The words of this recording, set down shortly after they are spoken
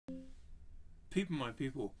People, my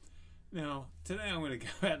people. Now, today I'm going to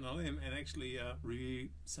go out on a limb and actually review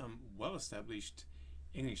some well-established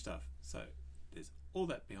English stuff. So there's all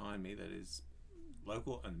that behind me that is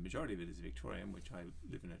local, and the majority of it is Victorian, which I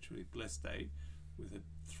live in a truly blessed state with a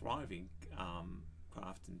thriving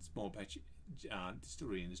craft and small batch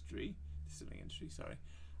distilling industry. Sorry.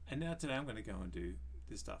 And now today I'm going to go and do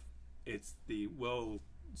this stuff. It's the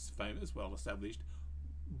famous, well-established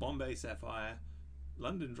Bombay Sapphire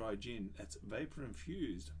London Dry Gin that's vapor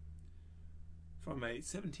infused from a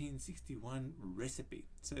 1761 recipe.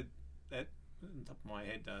 So that, on top of my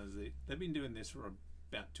head, they've been doing this for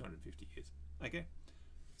about 250 years. Okay,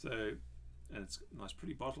 so, and it's a nice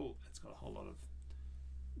pretty bottle. It's got a whole lot of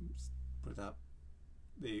put up.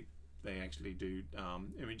 They actually do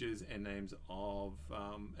images and names of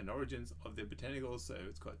and origins of the botanicals. So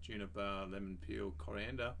it's got juniper, lemon peel,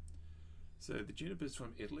 coriander. So the juniper is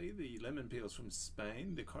from Italy, the lemon peel is from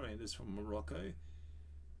Spain, the coriander is from Morocco,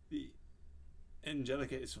 the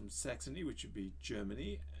angelica is from Saxony, which would be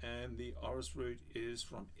Germany, and the orris root is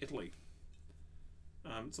from Italy.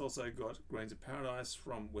 It's also got grains of paradise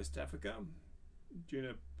from West Africa,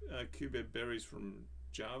 cubeb berries from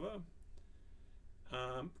Java,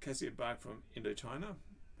 cassia bark from Indochina.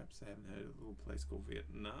 Perhaps they haven't heard of a little place called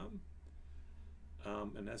Vietnam.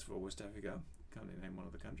 And as for West Africa, can't even name one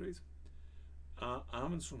of the countries.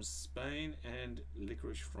 Almonds from Spain and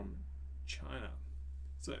licorice from China.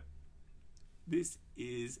 So this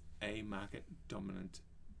is a market dominant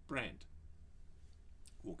brand.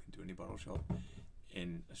 Walk into any bottle shop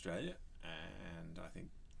in Australia, and I think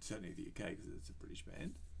certainly the UK, because it's a British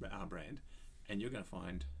brand, and you're going to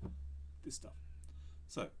find this stuff.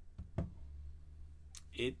 So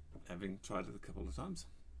having tried it a couple of times,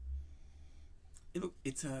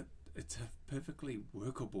 it's a perfectly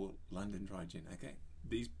workable London Dry Gin. Okay,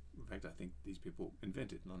 in fact, I think these people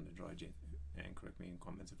invented London Dry Gin, and correct me in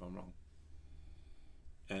comments if I'm wrong.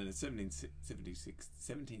 And it's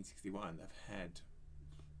 1761. They've had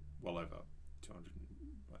well over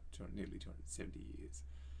nearly 270 years,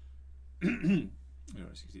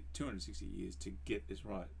 260 years to get this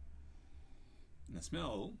right. And the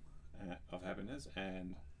smell of happiness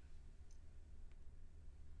and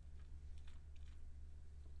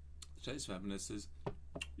the taste of happiness is,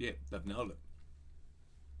 yeah, they've nailed it.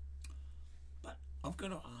 But I've got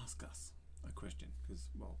to ask us a question, because,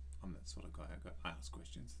 well, I'm that sort of guy. I ask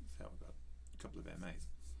questions. That's how I got a couple of MAs.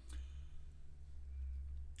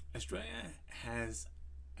 Australia has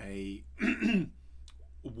a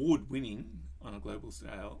award-winning, on a global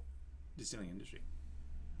scale, distilling industry.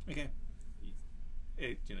 Okay,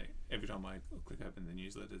 every time I click open the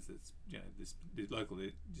newsletters, it's this local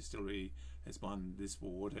distillery has won this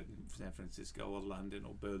award at San Francisco or London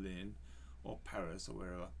or Berlin or Paris or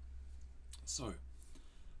wherever. So,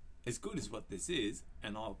 as good as what this is,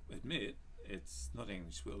 and I'll admit it's not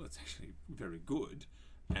English swill, it's actually very good,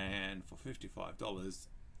 and for $55,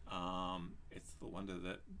 it's the wonder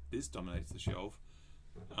that this dominates the shelf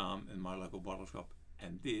in my local bottle shop,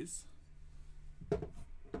 and this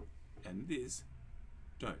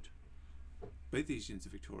don't. Both these gins are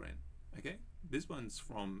Victorian. Okay, this one's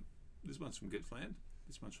from Gippsland.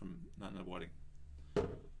 This one's from Nunawading.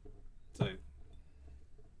 So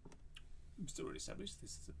I'm still already established.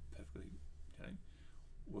 This is a perfectly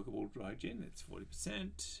workable dry gin. It's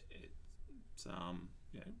 40%. It's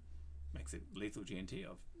makes it lethal GNT.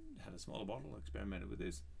 I've had a smaller bottle, experimented with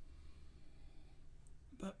this.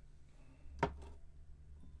 But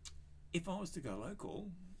if I was to go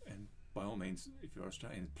local, and by all means, if you're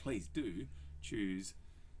Australian, please do choose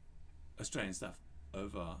Australian stuff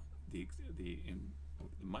over the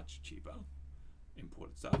much cheaper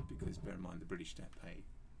imported stuff, because bear in mind the British don't pay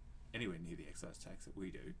anywhere near the excise tax that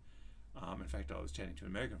we do. In fact, I was chatting to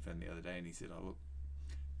an American friend the other day, and he said, "Oh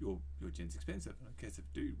look, your gin's expensive." And I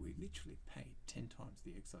said, "Dude, we literally pay 10 times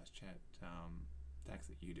the excise tax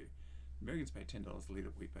that you do. Americans pay $10 a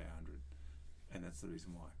litre, we pay $100, and that's the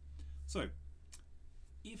reason why." So,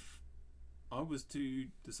 if I was to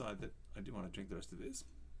decide that I do want to drink the rest of this,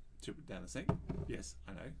 trip it down the sink, yes,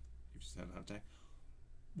 I know, you've just had a heart attack.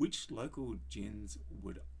 Which local gins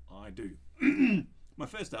would I do? My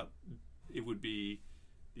first up, it would be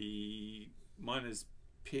the Miner's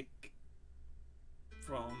Pick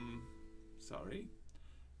from, sorry,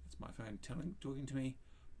 it's my phone talking to me.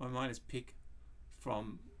 My Miner's Pick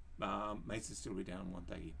from Mates Distillery down in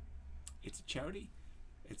Wonthaggi. It's a charity.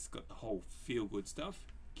 It's got the whole feel-good stuff.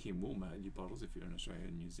 Kim will mail you bottles if you're in Australia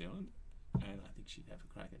and New Zealand, and I think she'd have a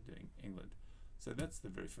crack at doing England. So that's the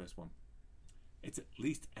very first one. It's at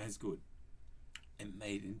least as good and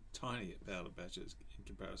made in tiny powder batches in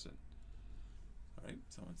comparison. Sorry,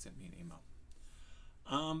 someone sent me an email.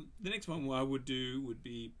 The next one I would do would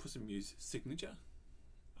be Puss and Mew's Signature.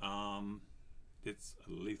 It's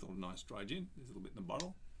a lethal, nice dry gin. There's a little bit in the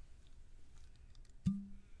bottle.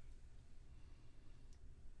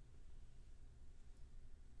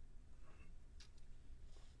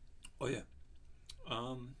 Oh yeah,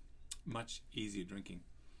 much easier drinking.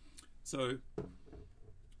 So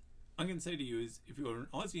I'm going to say to you is, if you're an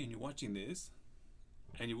Aussie and you're watching this,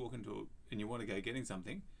 and you walk into and you want to go getting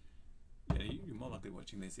something, you know, you're more likely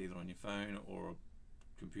watching this either on your phone or a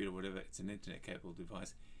computer, whatever. It's an internet-capable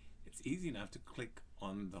device. It's easy enough to click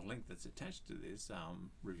on the link that's attached to this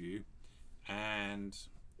review and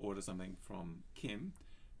order something from Kim.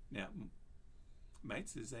 Now,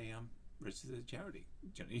 Mates is a registered charity.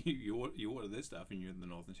 You order this stuff and you're in the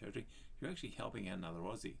Northern Territory, you're actually helping out another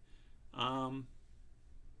Aussie.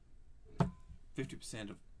 50%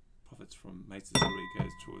 of profits from Mates already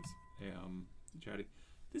goes towards a charity.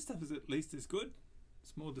 This stuff is at least as good.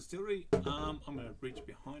 Small distillery. I'm going to reach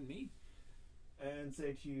behind me and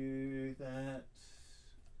say to you that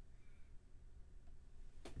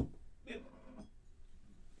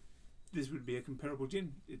this would be a comparable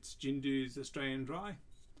gin. It's Jindu's Australian Dry.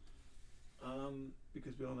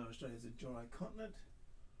 Because we all know Australia's a dry continent.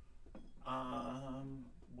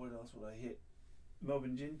 What else would I hit?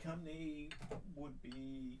 Melbourne Gin Company would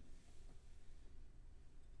be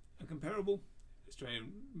a comparable.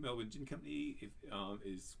 Australian Melbourne Gin Company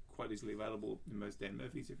is quite easily available in most Dan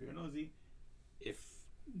Murphy's if you're an Aussie. If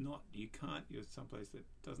not, you can't. You're someplace that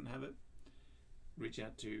doesn't have it. Reach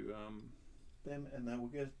out to them and they will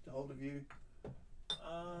get a hold of you.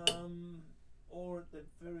 Or at the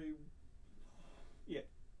very... Yeah,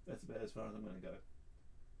 that's about as far as I'm going to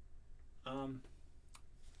go.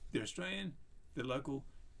 They're Australian, they're local,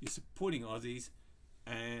 you're supporting Aussies,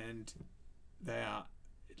 and they are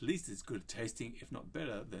at least as good at tasting, if not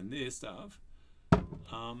better, than their stuff.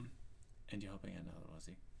 And you're helping another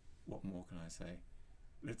Aussie. What more can I say?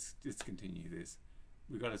 Let's continue this.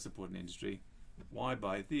 We've got to support an industry. Why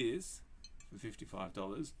buy this for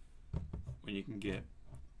 $55 when you can get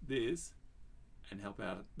this and help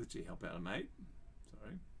out, literally help out a mate?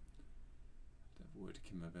 Sorry. Don't have a word to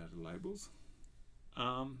Kim about the labels.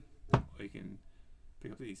 Or you can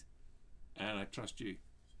pick up these. And I trust you.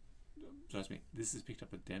 Trust me, this has picked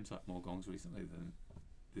up a damn sight more gongs recently than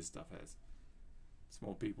this stuff has.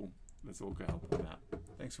 Small people, let's all go help them out.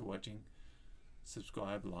 Thanks for watching.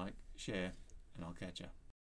 Subscribe, like, share, and I'll catch ya.